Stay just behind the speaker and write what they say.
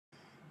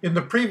In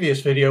the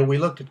previous video, we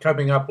looked at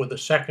coming up with a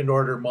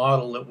second-order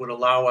model that would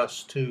allow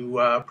us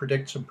to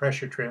predict some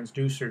pressure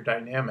transducer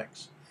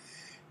dynamics.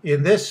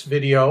 In this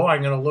video,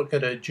 I'm going to look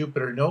at a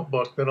Jupyter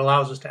notebook that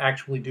allows us to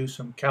actually do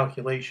some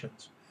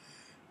calculations.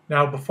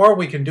 Now, before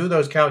we can do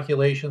those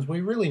calculations,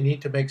 we really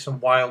need to make some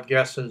wild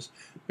guesses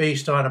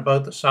based on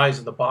about the size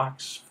of the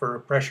box for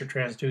a pressure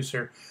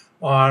transducer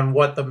on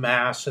what the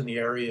mass and the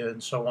area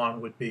and so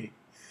on would be.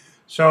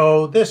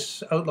 So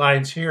this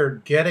outlines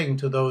here getting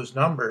to those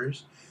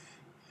numbers.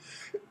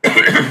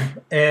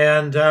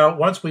 And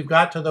once we've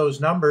got to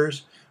those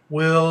numbers,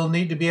 we'll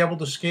need to be able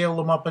to scale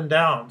them up and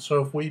down.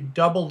 So if we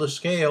double the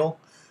scale,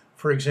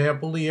 for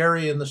example, the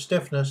area and the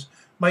stiffness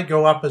might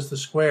go up as the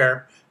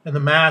square, and the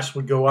mass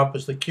would go up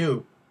as the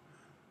cube.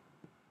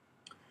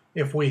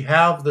 If we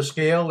have the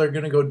scale, they're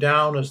going to go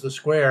down as the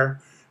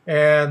square,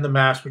 and the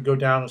mass would go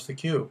down as the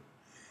cube.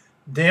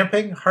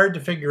 Damping, hard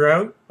to figure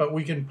out, but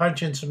we can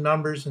punch in some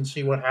numbers and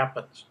see what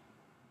happens.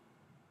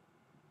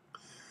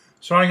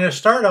 So I'm going to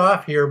start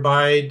off here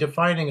by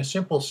defining a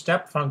simple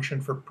step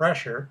function for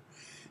pressure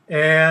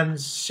and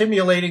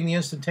simulating the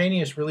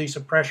instantaneous release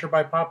of pressure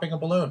by popping a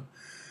balloon.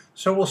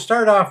 So we'll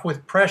start off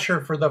with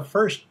pressure for the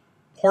first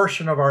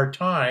portion of our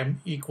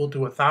time equal to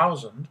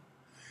 1,000,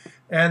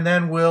 and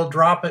then we'll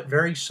drop it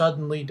very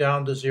suddenly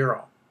down to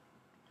 0.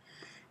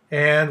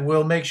 And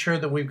we'll make sure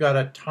that we've got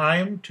a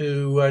time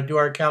to do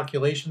our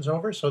calculations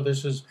over. So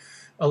this is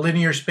a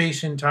linear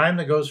space in time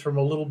that goes from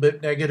a little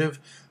bit negative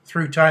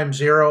through time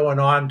 0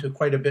 and on to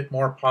quite a bit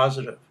more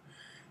positive.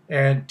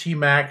 And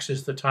Tmax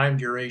is the time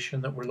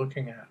duration that we're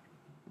looking at.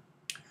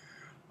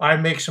 I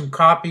make some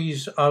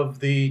copies of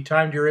the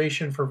time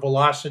duration for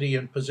velocity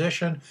and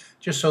position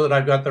just so that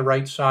I've got the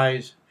right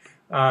size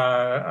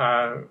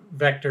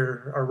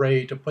vector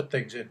array to put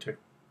things into.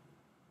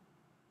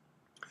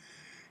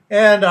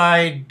 And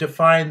I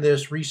define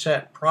this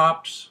reset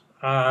props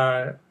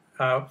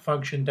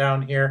function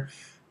down here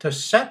to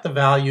set the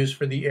values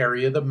for the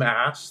area, the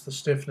mass, the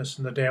stiffness,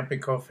 and the damping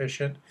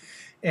coefficient.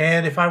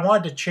 And if I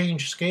wanted to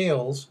change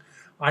scales,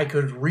 I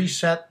could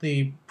reset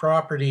the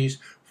properties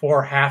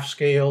for half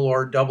scale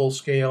or double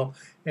scale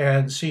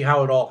and see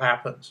how it all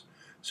happens.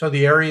 So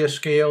the area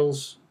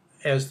scales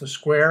as the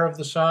square of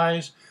the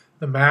size,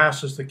 the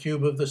mass as the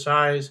cube of the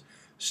size,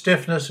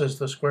 stiffness as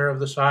the square of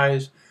the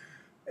size,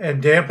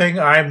 and damping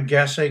I'm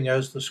guessing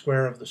as the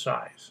square of the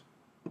size.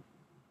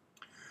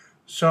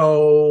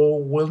 So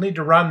we'll need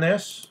to run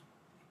this.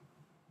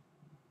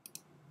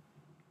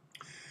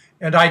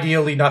 And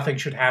ideally, nothing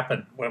should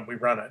happen when we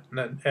run it,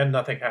 and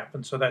nothing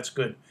happens, so that's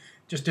good.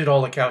 Just did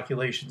all the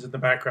calculations in the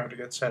background to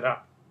get set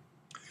up.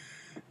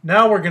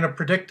 Now we're going to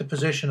predict the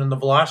position and the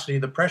velocity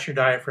of the pressure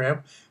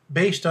diaphragm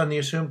based on the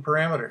assumed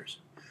parameters.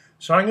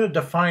 So I'm going to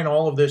define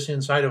all of this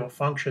inside of a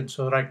function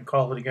so that I can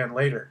call it again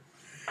later.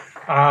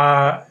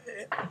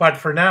 But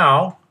for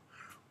now,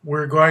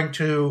 we're going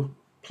to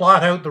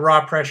plot out the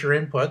raw pressure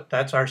input.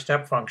 That's our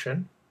step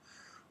function.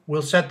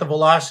 We'll set the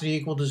velocity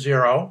equal to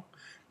 0.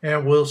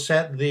 And we'll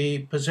set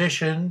the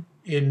position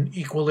in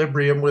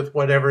equilibrium with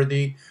whatever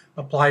the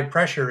applied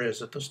pressure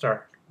is at the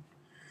start.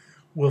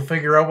 We'll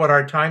figure out what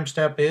our time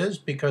step is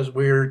because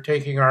we're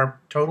taking our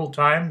total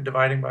time,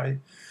 dividing by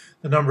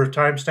the number of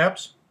time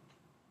steps.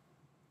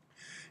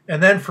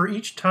 And then for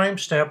each time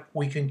step,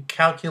 we can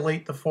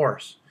calculate the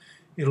force.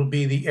 It'll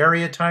be the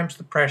area times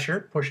the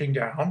pressure, pushing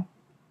down,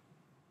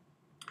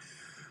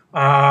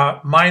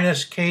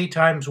 minus K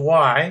times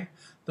Y,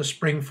 the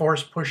spring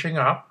force pushing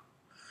up,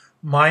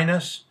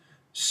 minus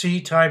C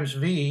times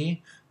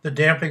V, the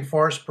damping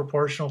force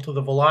proportional to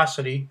the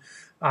velocity.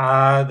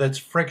 That's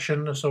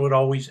friction, so it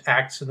always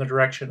acts in the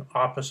direction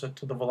opposite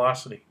to the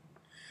velocity.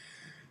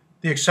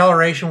 The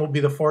acceleration will be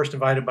the force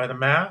divided by the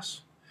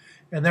mass.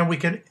 And then we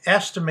can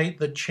estimate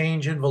the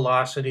change in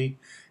velocity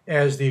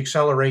as the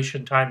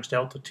acceleration times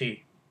delta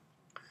t.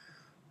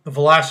 The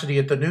velocity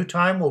at the new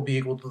time will be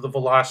equal to the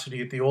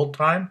velocity at the old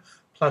time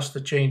plus the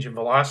change in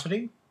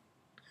velocity.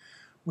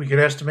 We can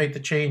estimate the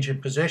change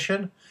in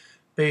position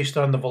based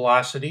on the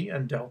velocity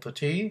and delta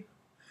t.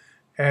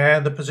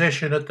 And the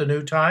position at the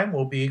new time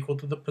will be equal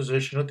to the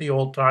position at the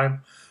old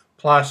time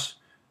plus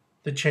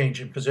the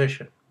change in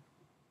position.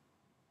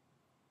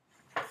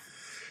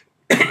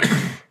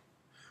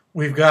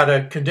 We've got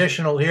a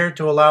conditional here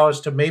to allow us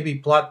to maybe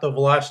plot the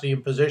velocity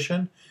and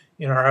position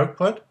in our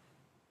output.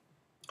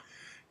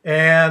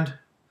 And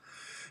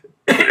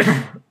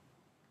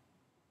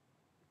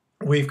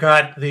we've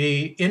got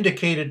the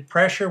indicated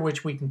pressure,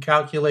 which we can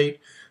calculate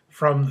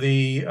from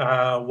the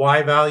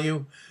Y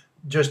value,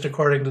 just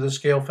according to the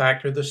scale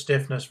factor, the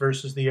stiffness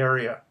versus the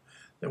area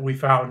that we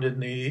found in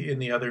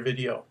the other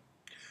video.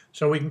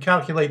 So we can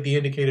calculate the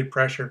indicated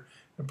pressure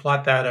and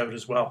plot that out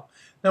as well.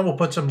 Then we'll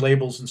put some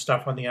labels and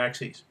stuff on the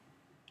axes.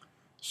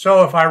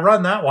 So if I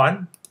run that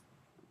one,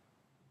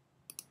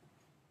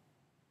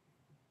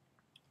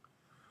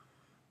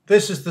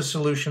 this is the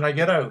solution I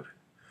get out.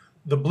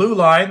 The blue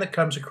line that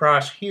comes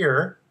across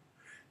here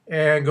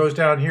and goes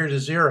down here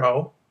to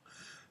 0,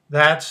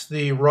 that's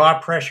the raw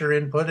pressure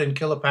input in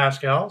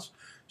kilopascals.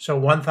 So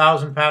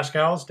 1,000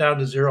 pascals down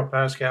to 0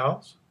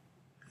 pascals.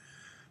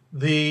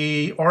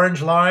 The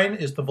orange line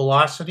is the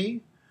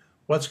velocity,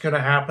 what's going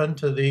to happen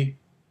to the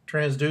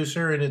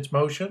transducer in its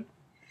motion.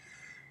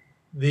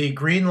 The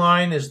green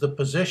line is the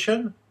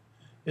position.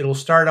 It'll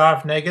start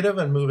off negative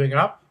and moving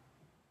up.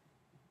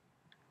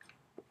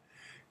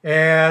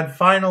 And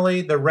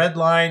finally, the red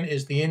line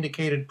is the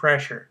indicated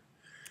pressure.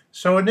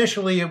 So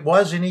initially it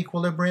was in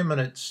equilibrium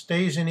and it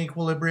stays in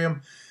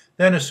equilibrium.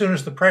 Then as soon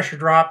as the pressure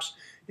drops,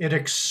 it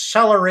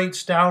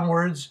accelerates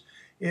downwards.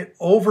 It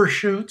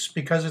overshoots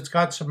because it's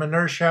got some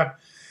inertia,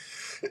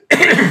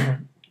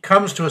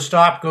 comes to a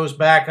stop, goes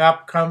back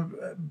up, comes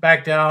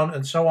back down,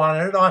 and so on,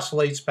 and it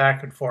oscillates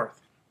back and forth.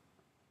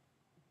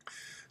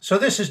 So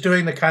this is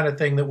doing the kind of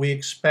thing that we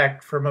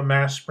expect from a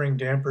mass spring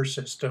damper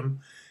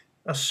system,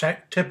 a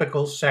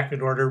typical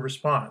second-order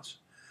response.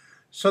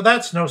 So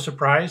that's no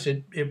surprise.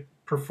 It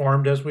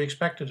performed as we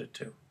expected it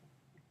to.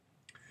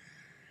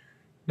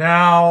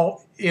 Now,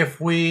 if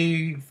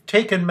we've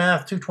taken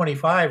Math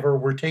 225, or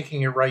we're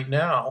taking it right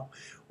now,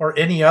 or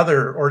any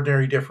other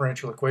ordinary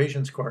differential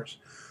equations course,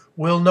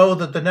 we'll know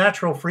that the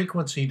natural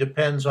frequency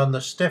depends on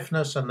the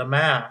stiffness and the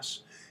mass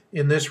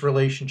in this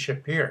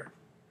relationship here.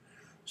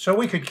 So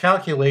we could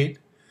calculate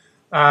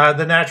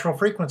the natural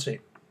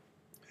frequency.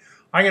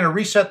 I'm going to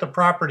reset the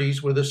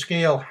properties with a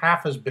scale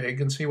half as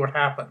big and see what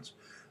happens.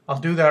 I'll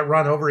do that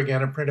run over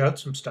again and print out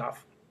some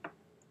stuff.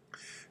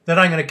 Then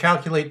I'm going to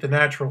calculate the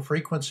natural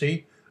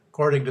frequency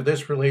according to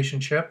this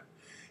relationship,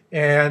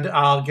 and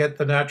I'll get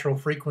the natural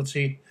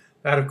frequency.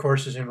 That, of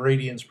course, is in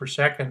radians per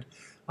second.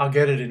 I'll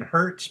get it in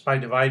hertz by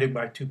dividing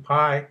by 2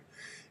 pi.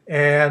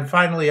 And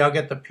finally, I'll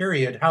get the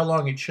period, how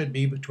long it should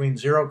be between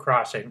zero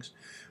crossings,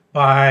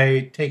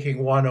 by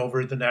taking 1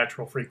 over the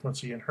natural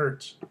frequency in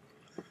hertz.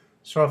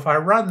 So if I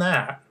run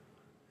that,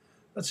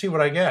 let's see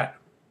what I get.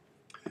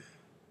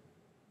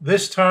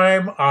 This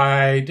time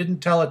I didn't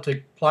tell it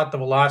to plot the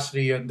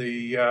velocity and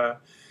the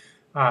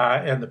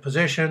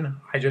position.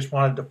 I just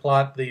wanted to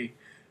plot the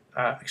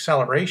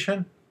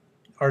acceleration,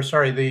 or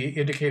sorry, the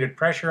indicated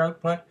pressure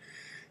output.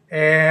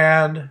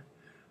 And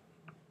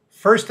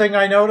first thing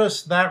I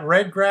noticed, that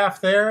red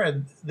graph there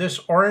and this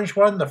orange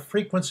one, the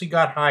frequency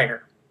got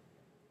higher.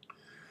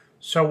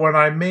 So when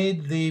I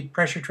made the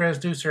pressure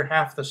transducer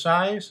half the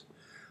size,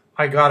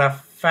 I got a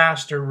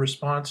faster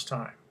response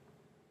time.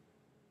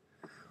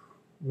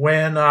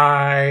 When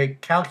I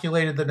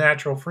calculated the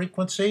natural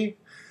frequency,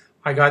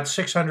 I got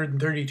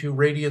 632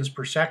 radians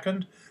per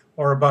second,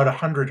 or about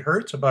 100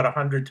 hertz, about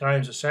 100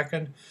 times a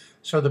second.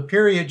 So the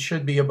period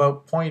should be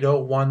about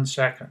 0.01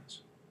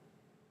 seconds.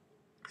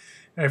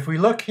 And if we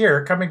look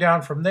here, coming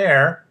down from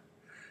there,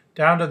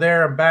 down to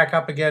there and back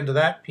up again to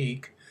that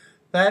peak,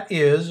 that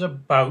is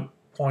about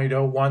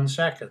 0.01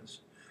 seconds.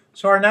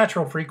 So our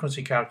natural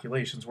frequency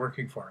calculation is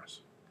working for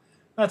us.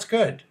 That's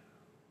good.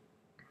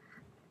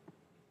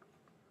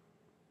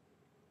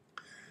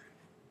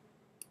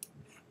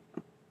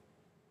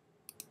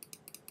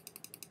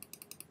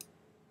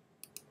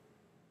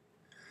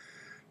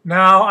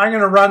 Now I'm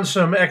going to run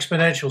some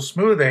exponential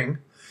smoothing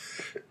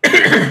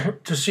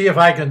to see if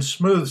I can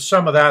smooth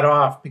some of that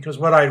off, because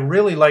what I'd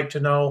really like to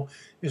know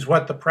is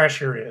what the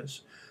pressure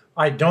is.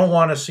 I don't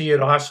want to see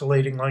it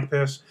oscillating like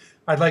this.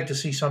 I'd like to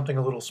see something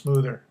a little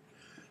smoother.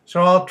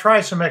 So I'll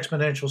try some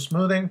exponential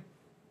smoothing.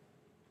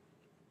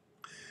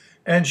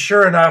 And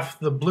sure enough,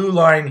 the blue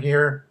line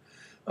here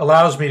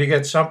allows me to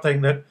get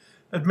something that,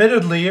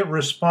 admittedly, it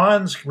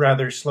responds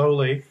rather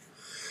slowly.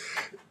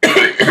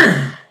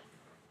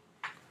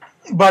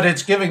 But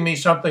it's giving me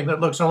something that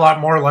looks a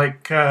lot more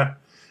like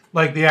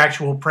the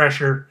actual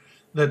pressure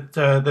that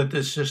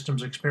this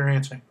system's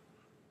experiencing.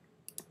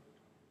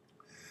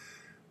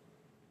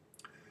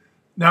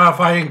 Now, if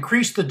I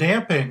increase the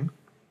damping,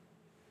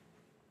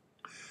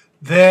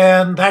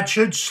 then that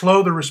should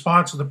slow the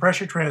response of the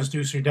pressure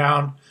transducer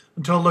down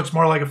until it looks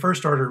more like a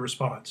first-order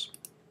response.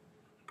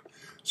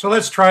 So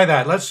let's try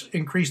that. Let's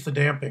increase the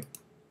damping.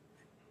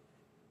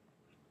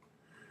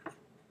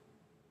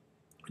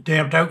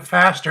 Damped out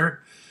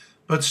faster,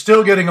 but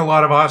still getting a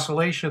lot of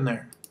oscillation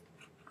there.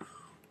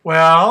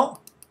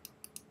 Well,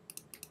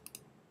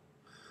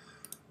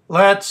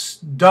 let's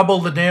double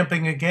the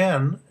damping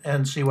again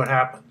and see what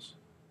happens.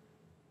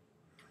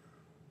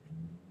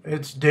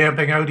 It's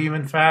damping out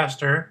even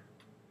faster.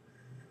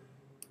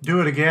 Do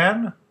it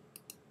again.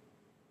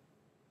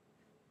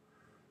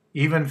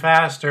 Even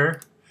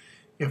faster.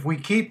 If we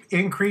keep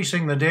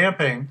increasing the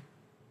damping,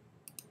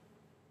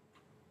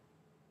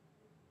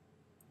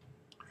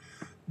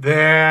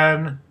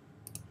 then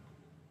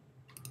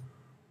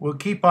we'll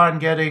keep on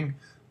getting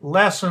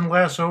less and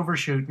less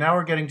overshoot. Now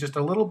we're getting just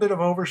a little bit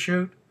of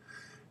overshoot,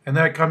 and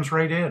then it comes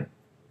right in.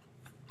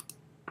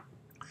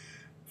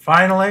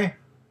 Finally,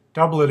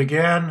 double it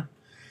again,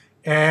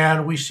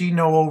 and we see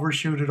no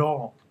overshoot at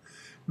all.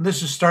 And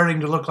this is starting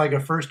to look like a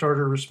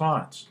first-order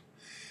response.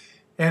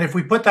 And if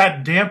we put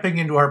that damping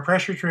into our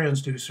pressure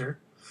transducer,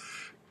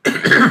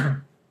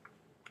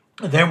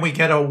 then we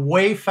get a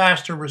way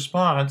faster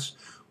response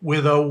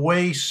with a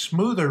way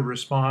smoother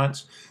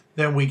response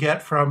than we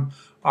get from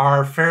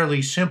our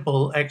fairly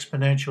simple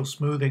exponential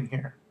smoothing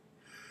here.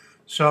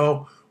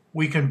 So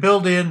We can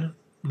build in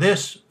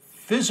this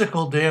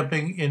physical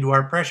damping into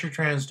our pressure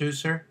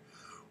transducer,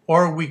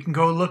 or we can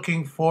go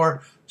looking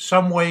for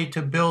some way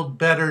to build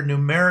better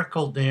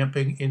numerical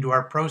damping into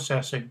our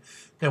processing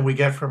than we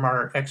get from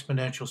our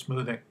exponential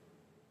smoothing.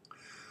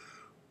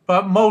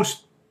 But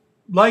most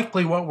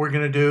likely what we're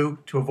going to do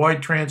to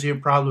avoid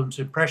transient problems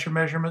in pressure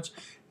measurements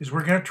is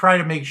we're going to try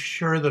to make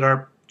sure that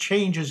our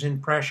changes in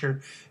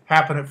pressure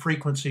happen at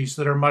frequencies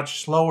that are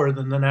much slower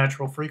than the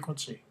natural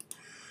frequency.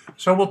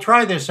 So we'll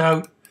try this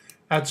out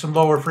at some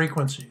lower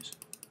frequencies.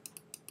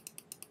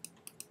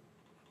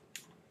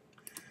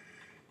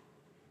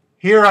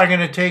 Here I'm going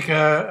to take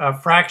a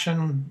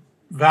fraction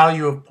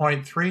value of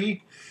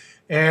 0.3,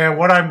 and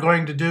what I'm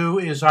going to do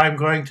is I'm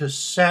going to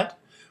set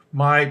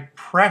my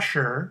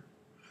pressure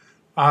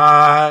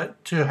to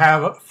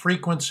have a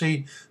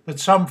frequency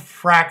that's some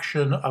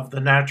fraction of the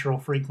natural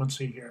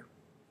frequency here.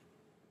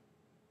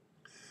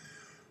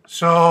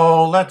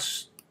 So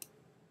let's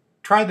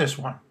try this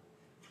one.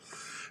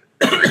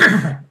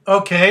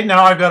 Okay,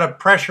 now I've got a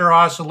pressure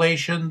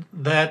oscillation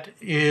that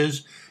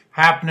is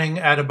happening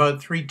at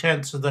about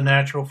 3/10 of the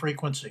natural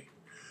frequency,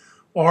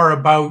 or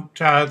about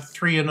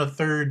 3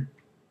 1/3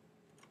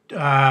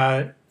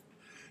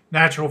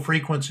 natural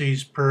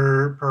frequencies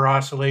per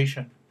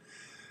oscillation.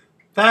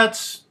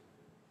 That's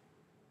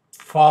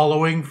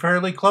following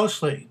fairly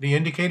closely. The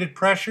indicated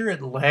pressure,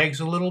 it lags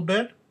a little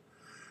bit,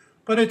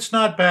 but it's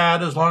not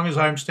bad as long as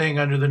I'm staying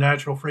under the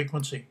natural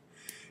frequency.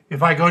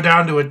 If I go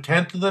down to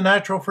 1/10 of the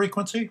natural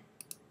frequency,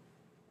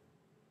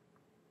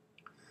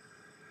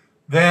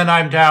 then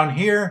I'm down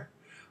here.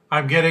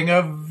 I'm getting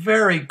a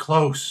very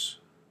close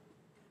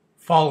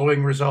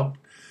following result.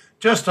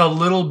 Just a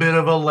little bit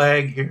of a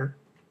lag here.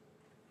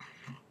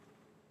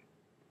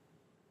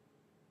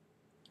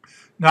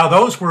 Now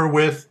those were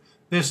with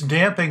this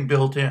damping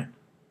built in.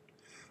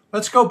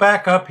 Let's go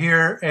back up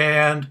here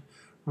and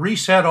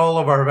reset all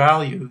of our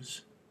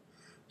values.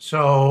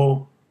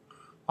 So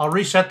I'll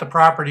reset the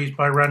properties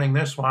by running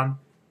this one.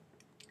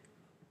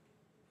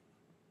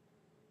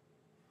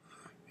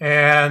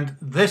 And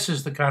this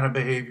is the kind of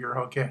behavior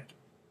I'll get.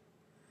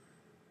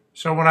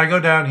 So when I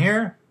go down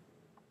here,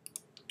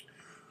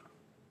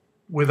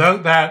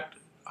 without that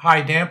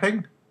high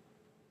damping,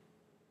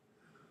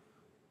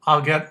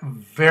 I'll get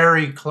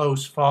very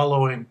close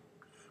following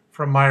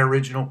from my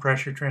original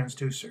pressure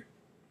transducer.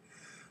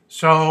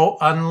 So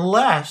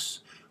unless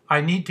I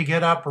need to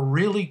get up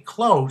really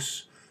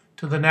close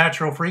to the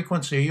natural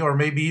frequency, or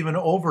maybe even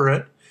over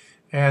it,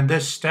 and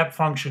this step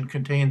function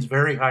contains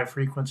very high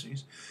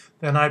frequencies,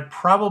 then I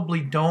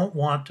probably don't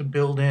want to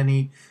build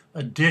any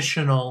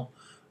additional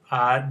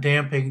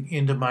damping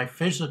into my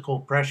physical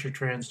pressure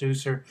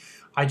transducer.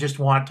 I just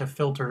want to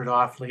filter it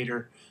off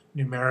later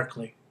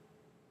numerically.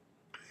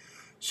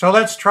 So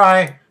let's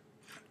try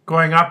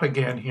going up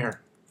again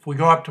here. If we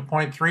go up to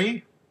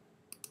 0.3,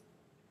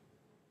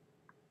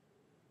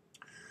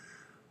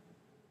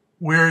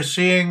 we're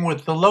seeing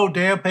with the low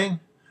damping,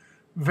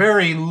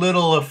 very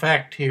little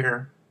effect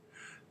here.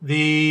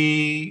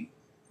 The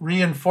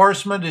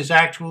reinforcement is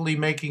actually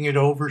making it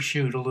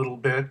overshoot a little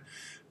bit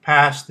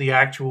past the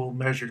actual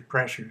measured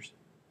pressures,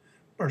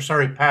 or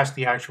sorry, past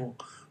the actual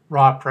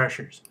raw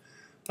pressures.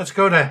 Let's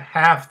go to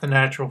half the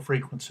natural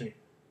frequency.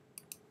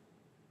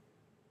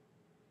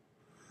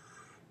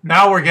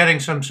 Now we're getting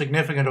some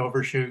significant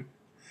overshoot.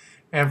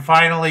 And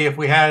finally, if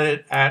we had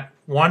it at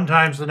 1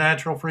 times the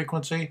natural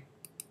frequency,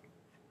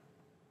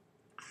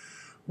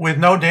 with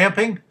no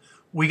damping,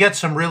 we get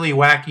some really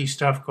wacky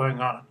stuff going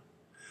on.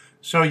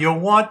 So you'll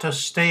want to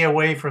stay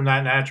away from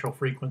that natural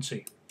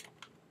frequency.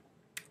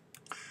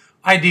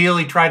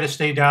 Ideally, try to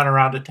stay down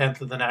around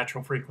 1/10 of the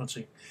natural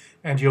frequency,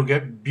 and you'll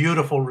get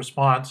beautiful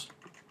response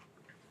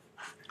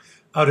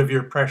out of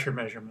your pressure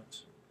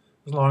measurements,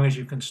 as long as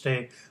you can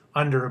stay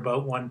under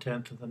about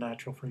 1/10 of the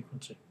natural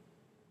frequency.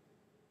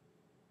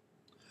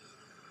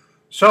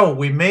 So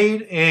we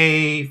made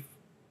a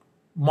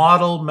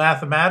model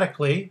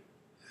mathematically.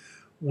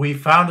 We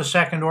found a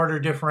second-order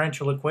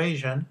differential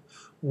equation.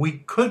 We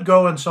could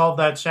go and solve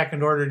that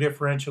second-order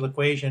differential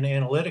equation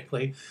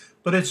analytically,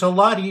 but it's a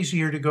lot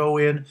easier to go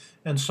in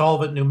and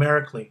solve it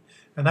numerically.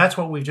 And that's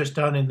what we've just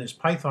done in this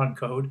Python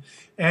code.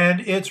 And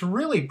it's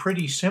really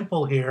pretty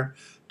simple here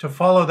to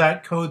follow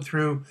that code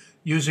through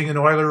using an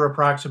Euler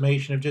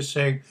approximation of just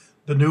saying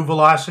the new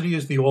velocity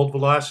is the old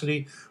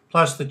velocity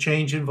plus the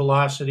change in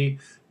velocity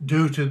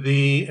due to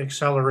the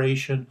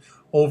acceleration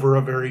over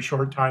a very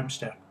short time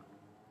step.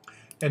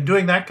 And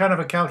doing that kind of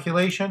a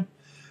calculation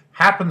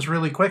happens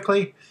really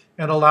quickly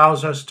and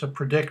allows us to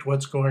predict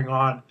what's going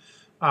on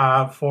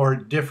for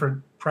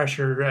different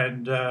pressure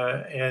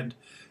and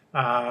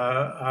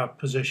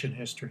position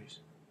histories.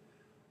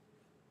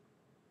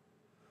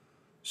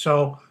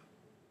 So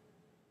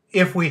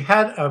if we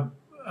had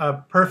a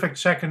perfect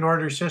second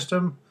order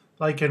system,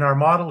 like in our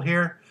model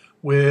here,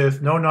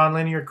 with no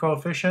nonlinear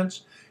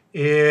coefficients,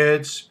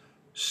 it's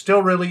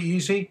still really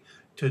easy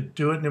to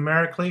do it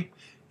numerically.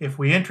 If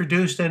we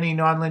introduced any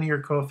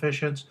nonlinear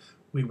coefficients,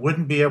 we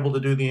wouldn't be able to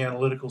do the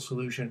analytical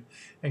solution,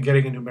 and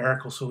getting a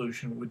numerical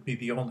solution would be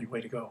the only way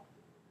to go.